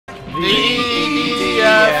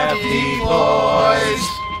DFD boys.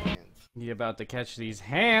 You about to catch these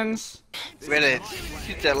hands? Ready?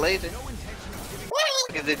 Shoot that laser.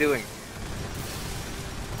 What is it doing?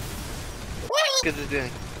 What is it doing?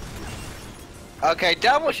 Okay,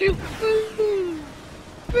 double shoot.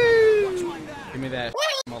 Give me that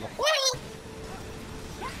mother.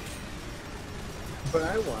 But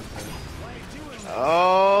I want that.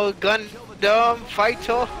 Oh, Gundam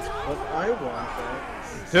Fighter. But I want that.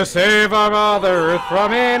 To save our mother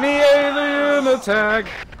from any alien attack.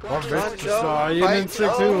 Our Science who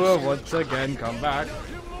will once again come back.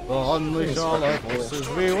 We'll unleash all our forces.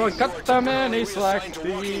 We will cut them any slack. The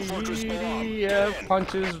EDF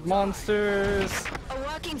punches monsters. A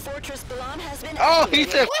walking fortress balloon has been Oh, he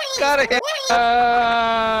said, got it. He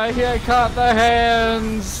caught the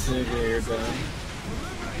hands. Nigga, you're done.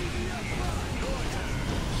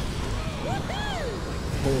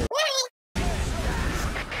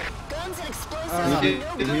 guns and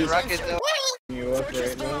explosives. He's rocket though. You up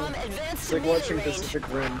right now. It's like watching Pacific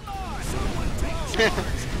Rim.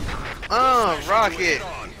 Oh, rocket.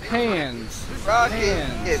 Hands. Rocket.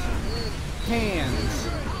 Hands. Hands.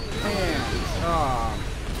 Hands. Oh,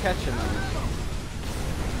 catching them.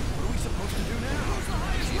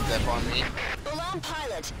 Step on me. Balloon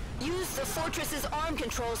pilot, use the fortress's arm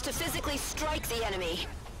controls to physically strike the enemy.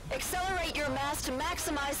 Accelerate your mass to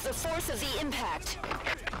maximize the force of the impact.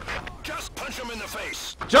 Just punch him in the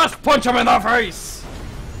face. Just punch him in the face!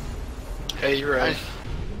 Hey, you're right.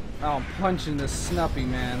 Oh, I'm punching this Snuppy,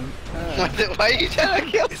 man. Why are you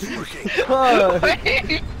trying to kill me?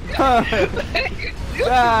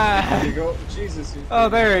 There you go. Jesus. Oh,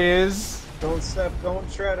 there he is.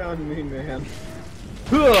 Don't tread on me, man.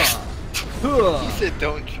 You said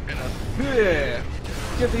don't try to. Yeah.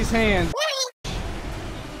 Get these hands.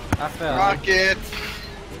 I fell. Rocket.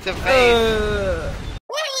 To face.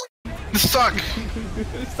 Suck.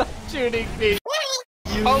 Stop shooting me.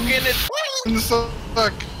 Poking it. Suck.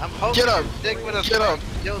 I'm poking Get up. Dick with a Get up.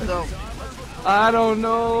 dildo. I don't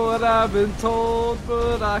know what I've been told,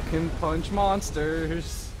 but I can punch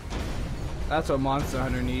monsters. That's what Monster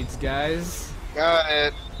Hunter needs, guys. Got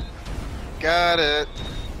it. Got it.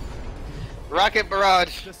 Rocket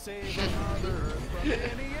barrage.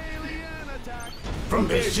 From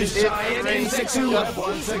vicious giant insects who have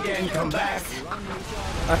once again come back.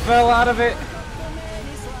 I fell out of it.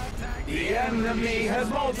 The enemy has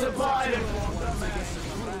multiplied.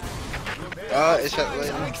 It's that way.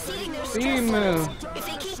 Exceeding their Beam stress move. levels. If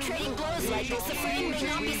they keep trading blows like this, the frame may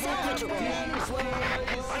not be salvageable.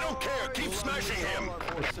 I don't care. Keep smashing him.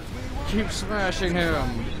 Keep smashing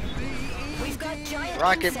him. We've got giant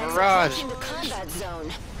Rocket insects barrage. approaching the combat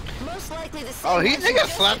zone. Most likely the same Oh, he ones think I who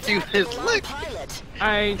slapped you with his balloon leg. pilot.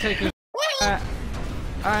 I ain't taking that.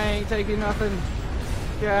 I ain't taking nothing.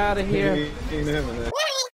 Get out of here. Ain't having that.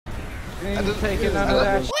 Ain't taking none of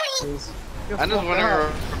that. I just wonder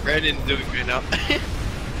what Brandon's doing right now.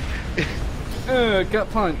 Gut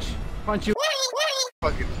punch. Punch you.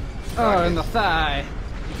 Fucking. Oh, in the thigh.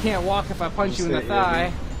 You can't walk if I punch you in the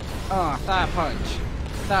thigh. Oh, thigh punch.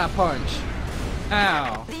 Thigh punch.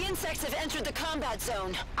 Ow. The insects have entered the combat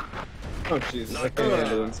zone. Oh Jesus, I can't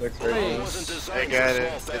handle insects right now. I got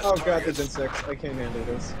it. Oh god, there's insects. I can't handle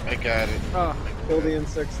this. I got it. Oh, Kill the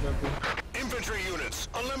insects, nothing. Infantry units,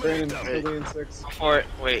 eliminate Brandon, them. kill the insects. Before it.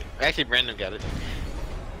 Wait. Actually, Brandon got it.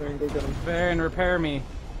 Brandon, go get them. Baron, repair me.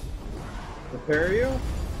 Repair you?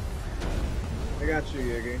 I got you,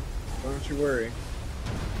 Yiggy. Don't you worry.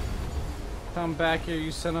 Come back here,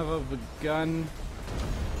 you son of a gun.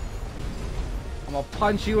 I'm gonna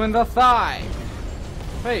punch you in the thigh.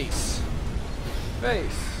 Face.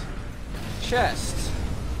 Face. Chest.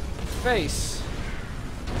 Face.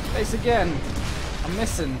 Face again. I'm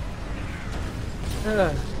missing.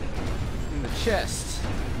 Ugh. In the chest.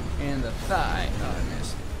 And the thigh. Oh, I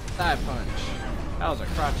missed. Thigh punch. That was a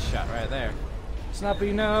crotch shot right there.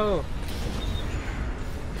 Snuppy, no.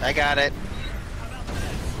 I got it.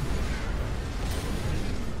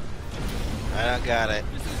 I don't got it.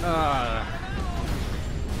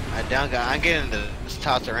 I don't got. I'm getting this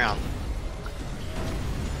tossed around.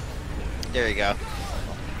 There you go.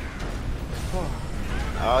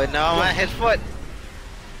 Oh no, I'm at his foot.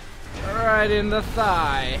 Right in the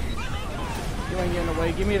thigh. You ain't getting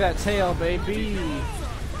away. Give me that tail, baby.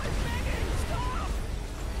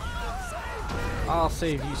 I'll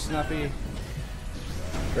save you, Snuppy.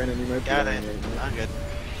 Brandon, you might be Got on it. right now. I'm good.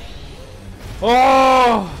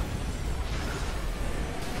 Oh!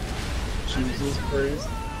 Jesus Christ.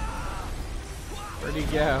 Where'd he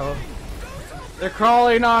go? They're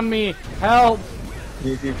crawling on me! Help!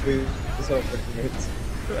 Yiggy, please help the kids.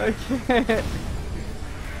 I can't.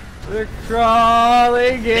 They're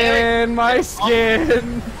crawling in my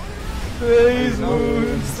skin. These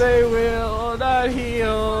wounds, they will not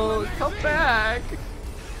heal. Come back.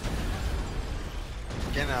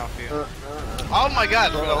 Get off here. Oh my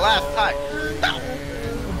god, for the last time.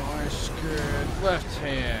 My skin. Left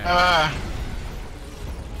hand.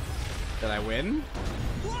 Did I win?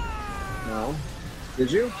 No. Did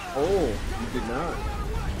you? Oh, you did not.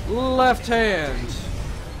 Left hand.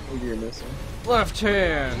 Maybe you're missing. Left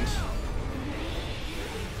hand.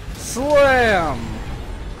 Slam.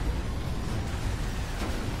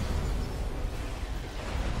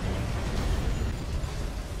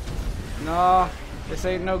 Nah, this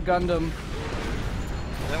ain't no Gundam.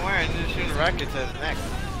 Don't worry, I'm just shooting rockets at his neck.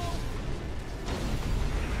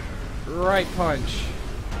 Right punch.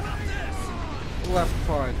 Left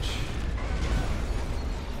punch.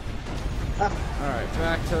 Alright,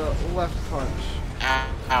 back to left punch.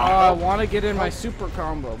 I want to get in my super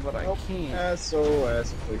combo, but I can't.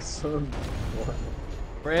 SOS, please, son.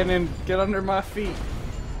 Brandon, get under my feet.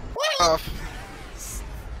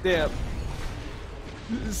 Step.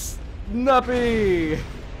 Snuppy!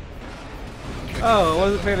 Oh, I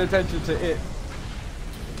wasn't paying attention to it.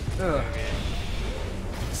 Ugh.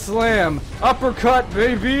 Slam! Uppercut,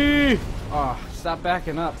 baby! Oh, stop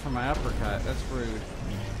backing up for my uppercut. That's rude.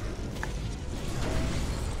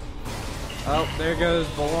 Oh, there goes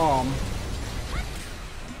Balam.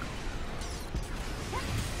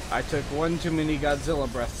 I took one too many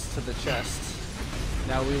Godzilla breaths to the chest.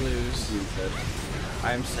 Now we lose.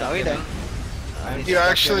 I am stuck in it. You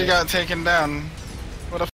actually got taken down.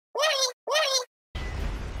 What a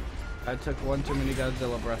I took one too many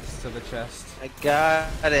Godzilla breaths to the chest. I got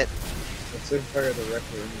it. Let's fire the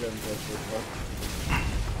Requiem gun so far.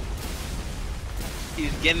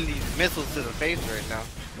 He's getting these missiles to the face right now.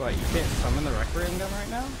 What, you can't summon the Requiem gun right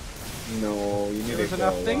now? No, you need There's to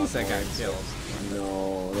enough go things a that lot got more. killed.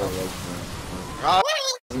 No, there was not.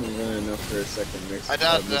 Isn't even enough for a second mix. I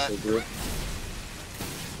doubt missile that. group.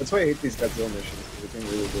 That's why I hate these Godzilla missions, because they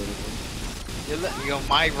can't really do anything. Yo,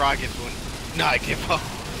 my rockets will not give up.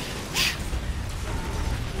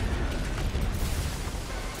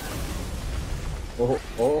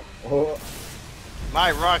 Oh.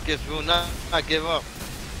 My rockets will not give up.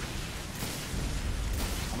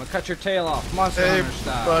 I'm gonna cut your tail off, Monster hey, Hunter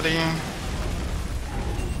style. buddy.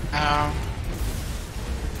 Ow.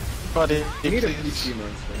 Buddy, You need a please. PC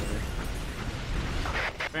monster in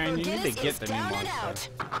Man, you need to get the new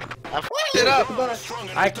monster. I f***ed it up.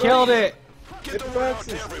 I killed it! there. Get the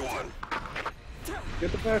boxes!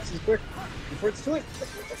 Get the boxes, quick! Before it's too late!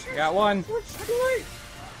 Got one. Before it's too late!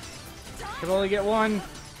 Could only get one.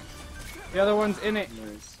 The other one's in it.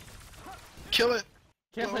 Nice. Kill it.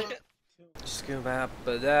 Can't make it.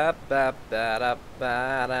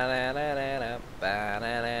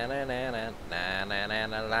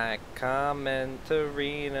 Like, comment,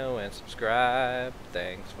 Torino, and subscribe.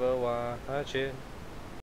 Thanks for watching.